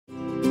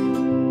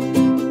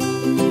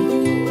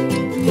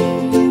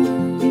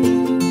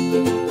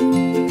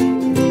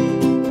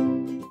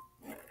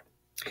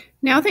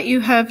Now that you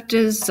have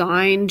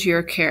designed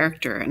your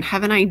character and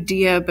have an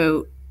idea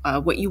about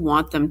what you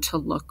want them to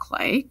look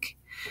like,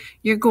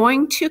 you're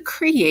going to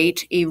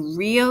create a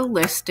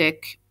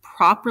realistic,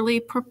 properly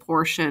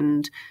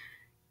proportioned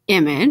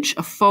image,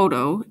 a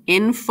photo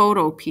in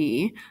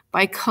Photopea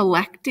by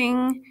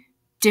collecting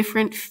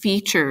different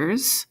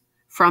features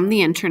from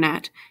the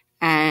internet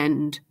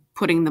and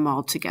putting them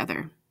all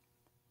together.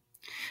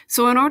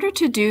 So in order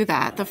to do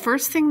that, the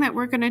first thing that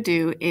we're going to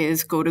do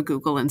is go to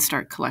Google and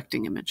start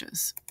collecting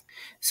images.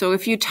 So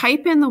if you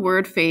type in the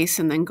word face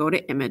and then go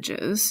to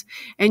images,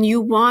 and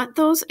you want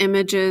those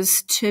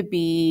images to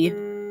be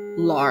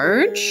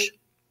large,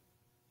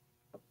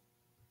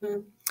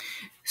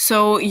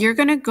 so you're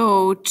going to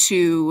go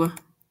to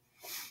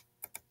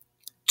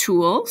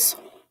Tools,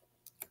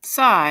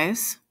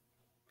 Size,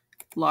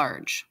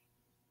 Large.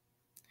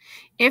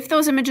 If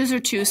those images are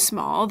too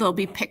small, they'll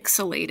be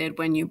pixelated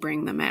when you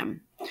bring them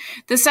in.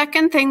 The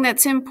second thing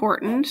that's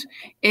important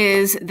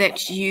is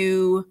that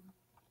you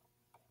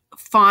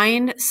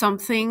find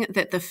something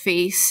that the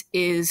face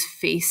is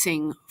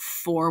facing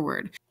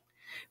forward,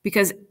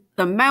 because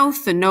the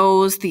mouth, the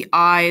nose, the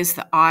eyes,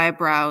 the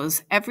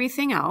eyebrows,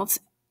 everything else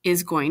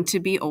is going to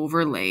be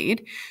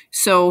overlaid.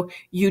 So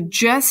you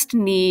just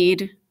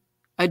need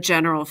a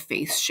general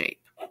face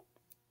shape.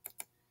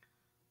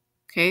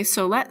 Okay,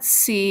 so let's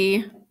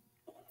see.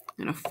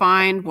 I'm going to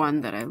find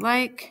one that I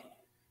like,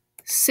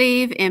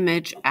 save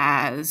image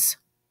as,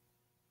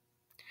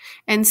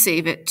 and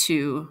save it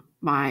to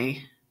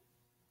my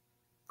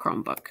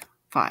Chromebook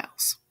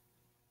files.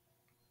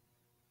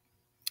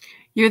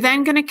 You're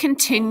then going to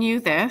continue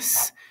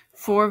this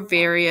for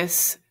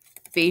various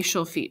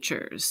facial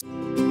features.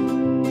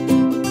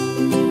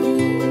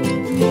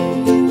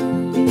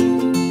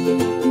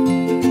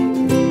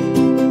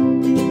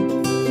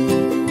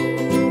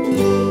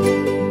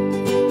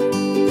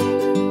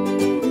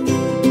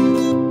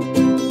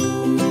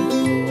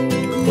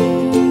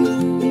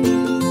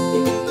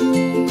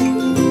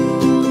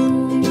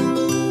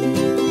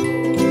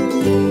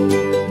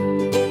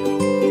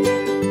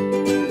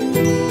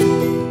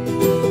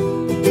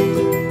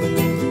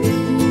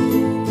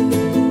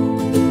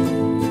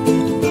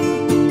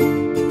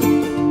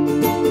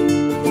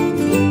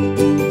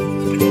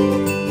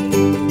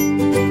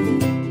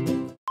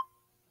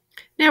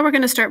 Now we're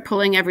going to start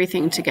pulling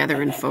everything together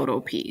in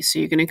Photopea. So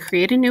you're going to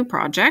create a new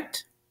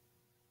project,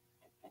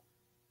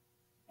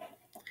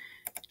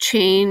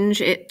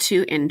 change it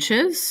to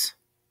inches,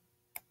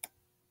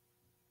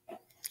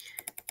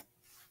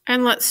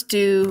 and let's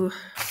do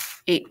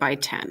 8 by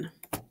 10.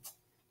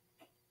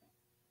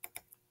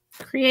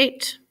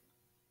 Create,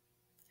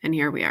 and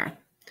here we are.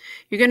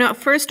 You're going to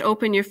first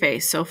open your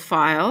face. So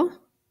File,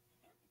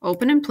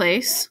 Open in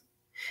Place,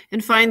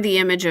 and find the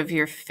image of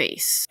your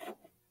face.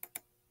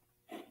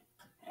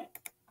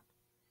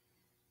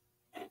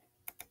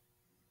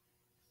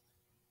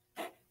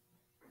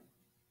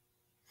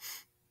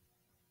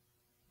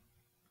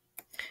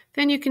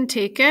 Then you can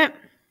take it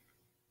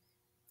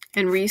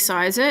and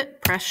resize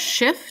it. Press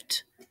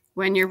Shift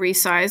when you're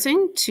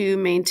resizing to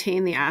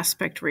maintain the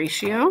aspect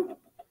ratio.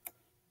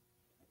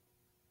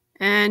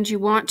 And you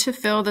want to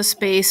fill the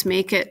space,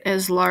 make it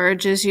as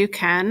large as you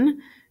can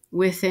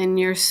within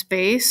your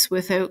space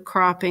without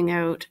cropping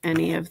out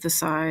any of the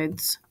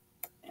sides.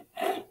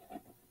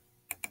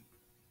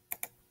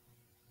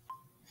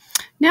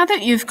 Now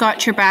that you've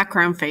got your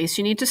background face,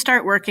 you need to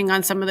start working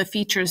on some of the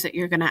features that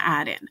you're going to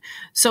add in.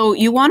 So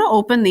you want to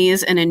open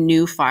these in a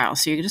new file.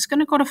 So you're just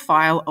going to go to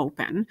File,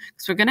 Open,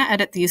 because we're going to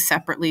edit these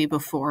separately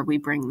before we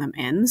bring them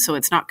in, so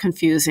it's not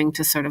confusing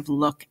to sort of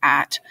look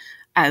at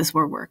as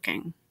we're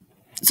working.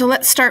 So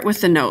let's start with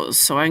the nose.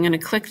 So I'm going to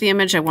click the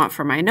image I want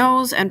for my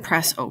nose and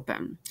press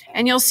Open.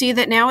 And you'll see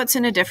that now it's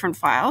in a different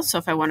file. So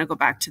if I want to go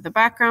back to the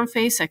background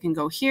face, I can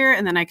go here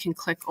and then I can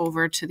click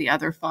over to the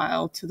other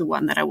file, to the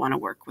one that I want to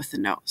work with the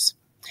nose.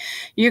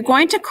 You're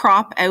going to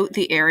crop out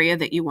the area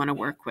that you want to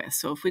work with.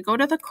 So if we go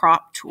to the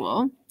crop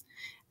tool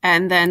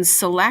and then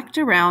select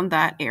around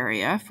that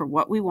area for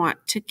what we want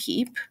to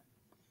keep.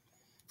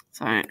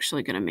 So I'm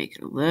actually going to make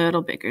it a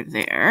little bigger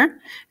there,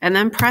 and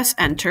then press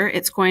Enter.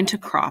 It's going to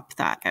crop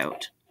that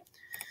out.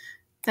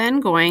 Then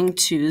going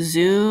to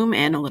zoom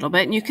in a little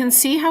bit, and you can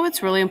see how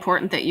it's really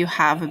important that you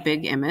have a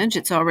big image.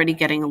 It's already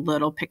getting a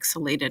little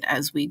pixelated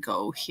as we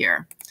go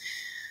here.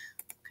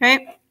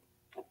 Okay.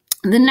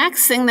 The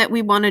next thing that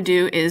we want to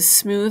do is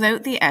smooth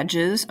out the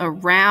edges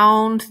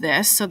around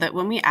this so that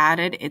when we add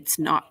it, it's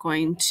not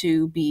going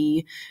to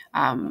be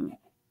a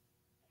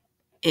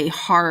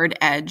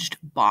hard-edged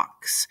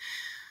box.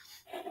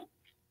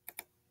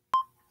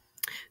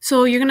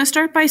 So you're going to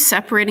start by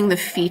separating the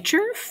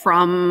feature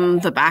from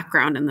the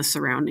background and the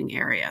surrounding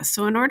area.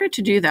 So in order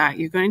to do that,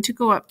 you're going to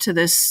go up to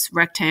this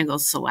rectangle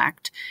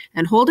select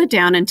and hold it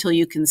down until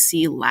you can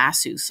see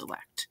lasso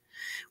select.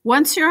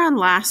 Once you're on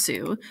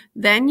lasso,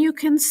 then you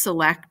can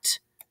select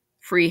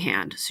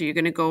freehand. So you're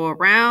going to go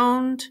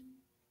around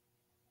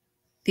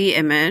the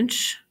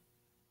image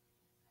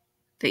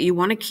that you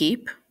want to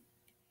keep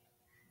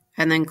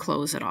and then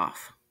close it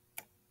off.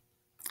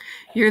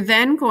 You're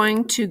then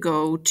going to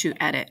go to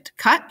Edit,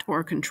 Cut,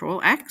 or Control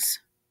X,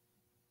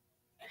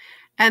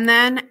 and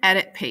then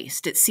Edit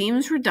Paste. It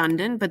seems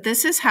redundant, but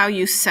this is how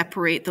you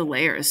separate the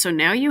layers. So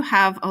now you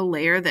have a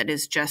layer that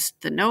is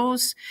just the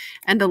nose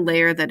and a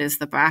layer that is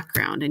the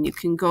background, and you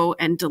can go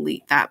and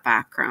delete that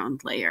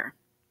background layer.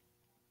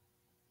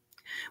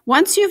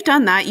 Once you've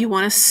done that, you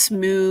want to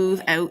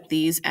smooth out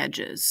these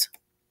edges.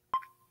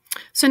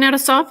 So now to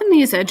soften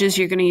these edges,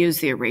 you're going to use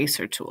the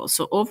eraser tool.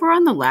 So over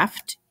on the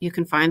left, you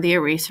can find the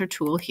eraser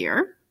tool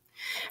here.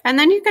 And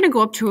then you're going to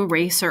go up to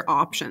eraser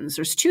options.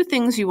 There's two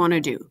things you want to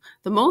do.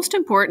 The most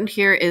important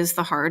here is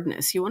the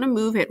hardness. You want to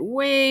move it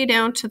way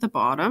down to the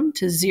bottom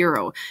to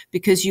 0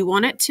 because you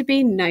want it to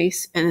be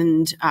nice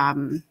and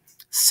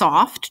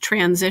soft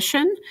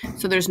transition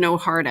so there's no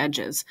hard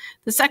edges.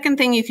 The second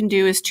thing you can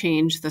do is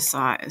change the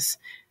size.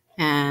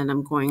 And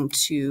I'm going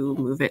to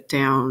move it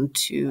down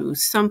to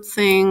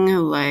something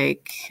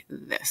like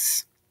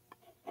this.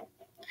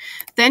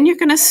 Then you're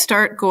going to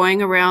start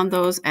going around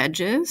those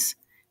edges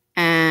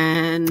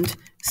and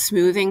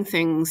smoothing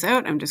things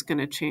out. I'm just going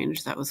to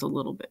change, that was a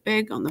little bit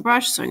big on the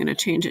brush, so I'm going to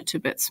change it to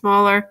a bit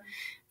smaller.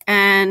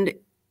 And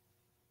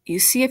you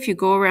see if you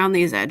go around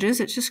these edges,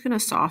 it's just going to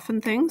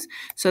soften things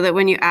so that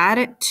when you add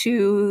it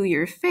to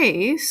your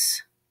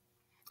face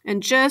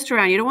and just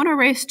around, you don't want to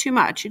erase too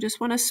much. You just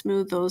want to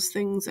smooth those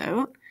things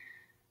out.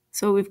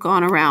 So we've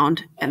gone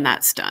around and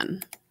that's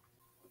done.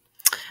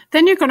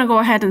 Then you're going to go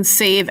ahead and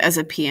save as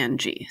a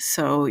PNG.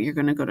 So you're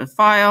going to go to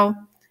File,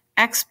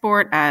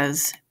 Export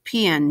as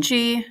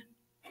PNG,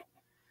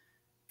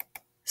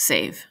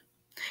 Save.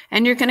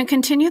 And you're going to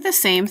continue the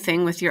same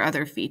thing with your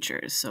other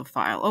features. So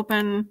File,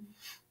 Open,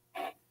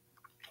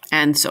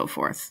 and so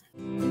forth.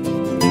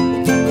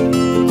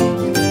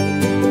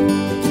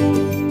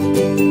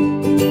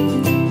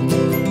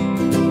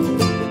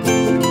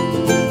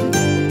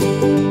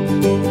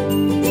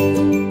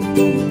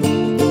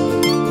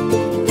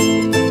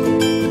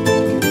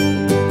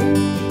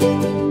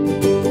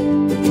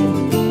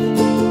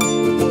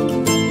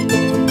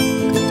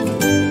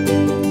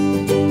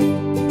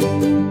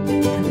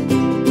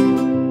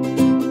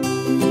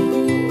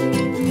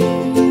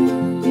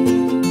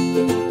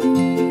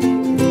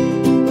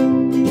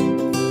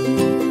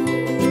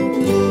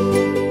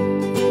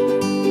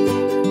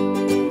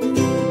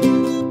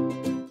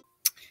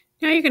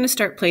 You're going to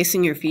start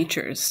placing your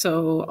features.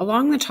 So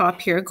along the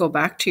top here, go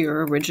back to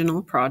your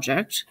original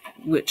project,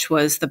 which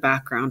was the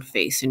background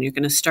face, and you're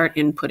going to start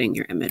inputting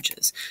your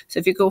images. So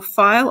if you go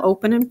File,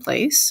 Open, and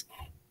Place,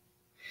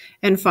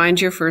 and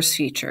find your first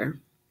feature.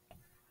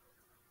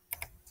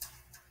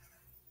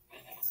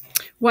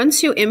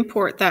 Once you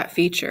import that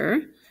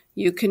feature,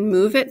 you can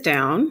move it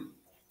down,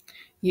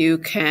 you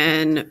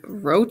can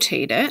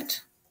rotate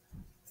it,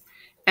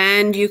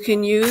 and you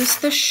can use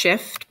the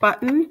Shift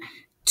button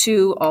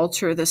to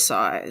alter the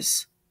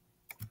size.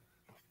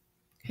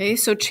 Okay,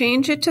 so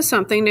change it to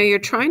something. Now you're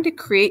trying to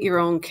create your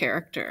own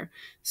character.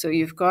 So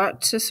you've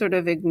got to sort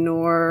of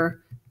ignore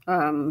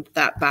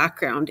that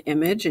background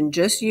image and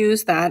just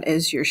use that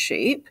as your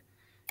shape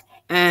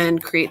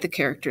and create the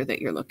character that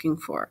you're looking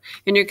for.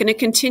 And you're going to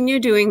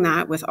continue doing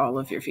that with all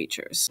of your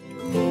features.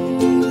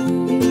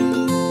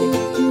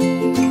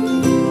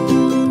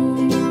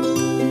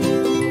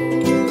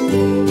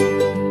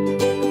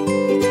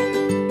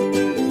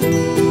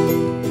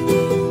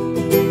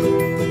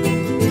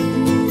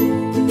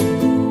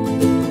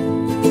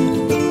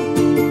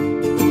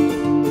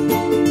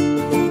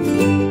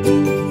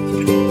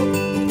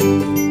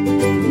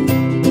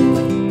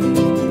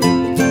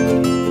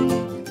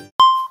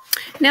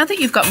 Now that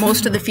you've got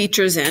most of the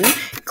features in,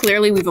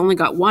 clearly we've only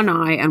got one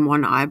eye and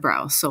one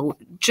eyebrow. So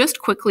just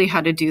quickly how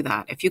to do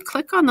that. If you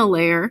click on the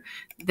layer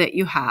that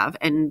you have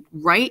and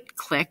right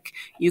click,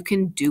 you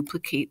can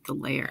duplicate the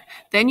layer.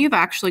 Then you've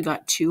actually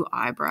got two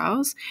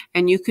eyebrows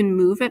and you can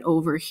move it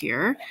over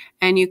here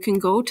and you can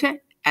go to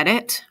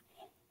Edit,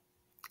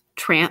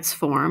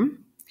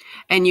 Transform,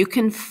 and you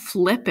can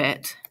flip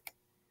it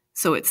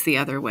so it's the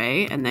other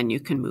way, and then you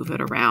can move it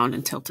around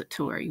and tilt it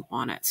to where you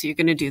want it. So you're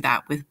going to do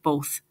that with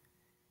both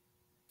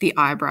the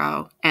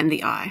eyebrow and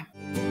the eye.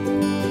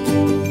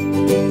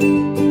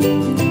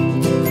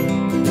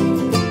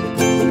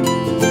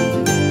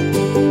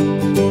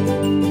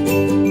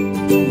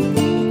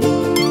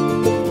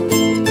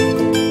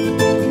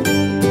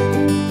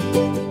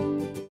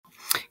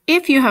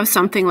 If you have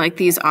something like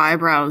these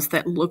eyebrows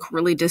that look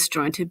really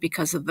disjointed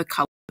because of the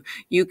color,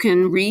 you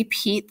can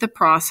repeat the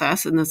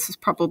process, and this is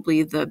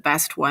probably the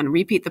best one.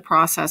 Repeat the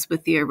process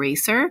with the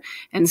eraser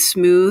and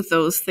smooth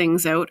those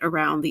things out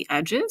around the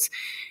edges.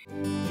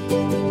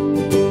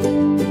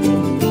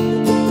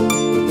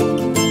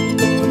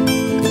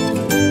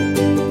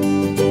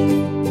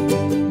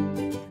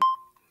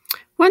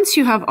 Once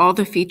you have all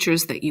the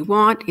features that you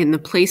want in the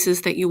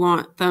places that you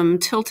want them,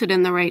 tilted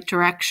in the right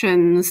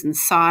directions and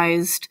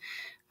sized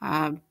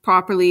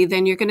properly,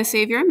 then you're going to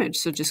save your image.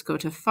 So just go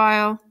to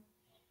File,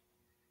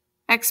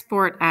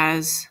 Export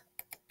as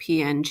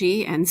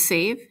PNG, and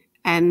save,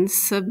 and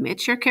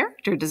submit your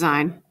character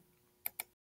design.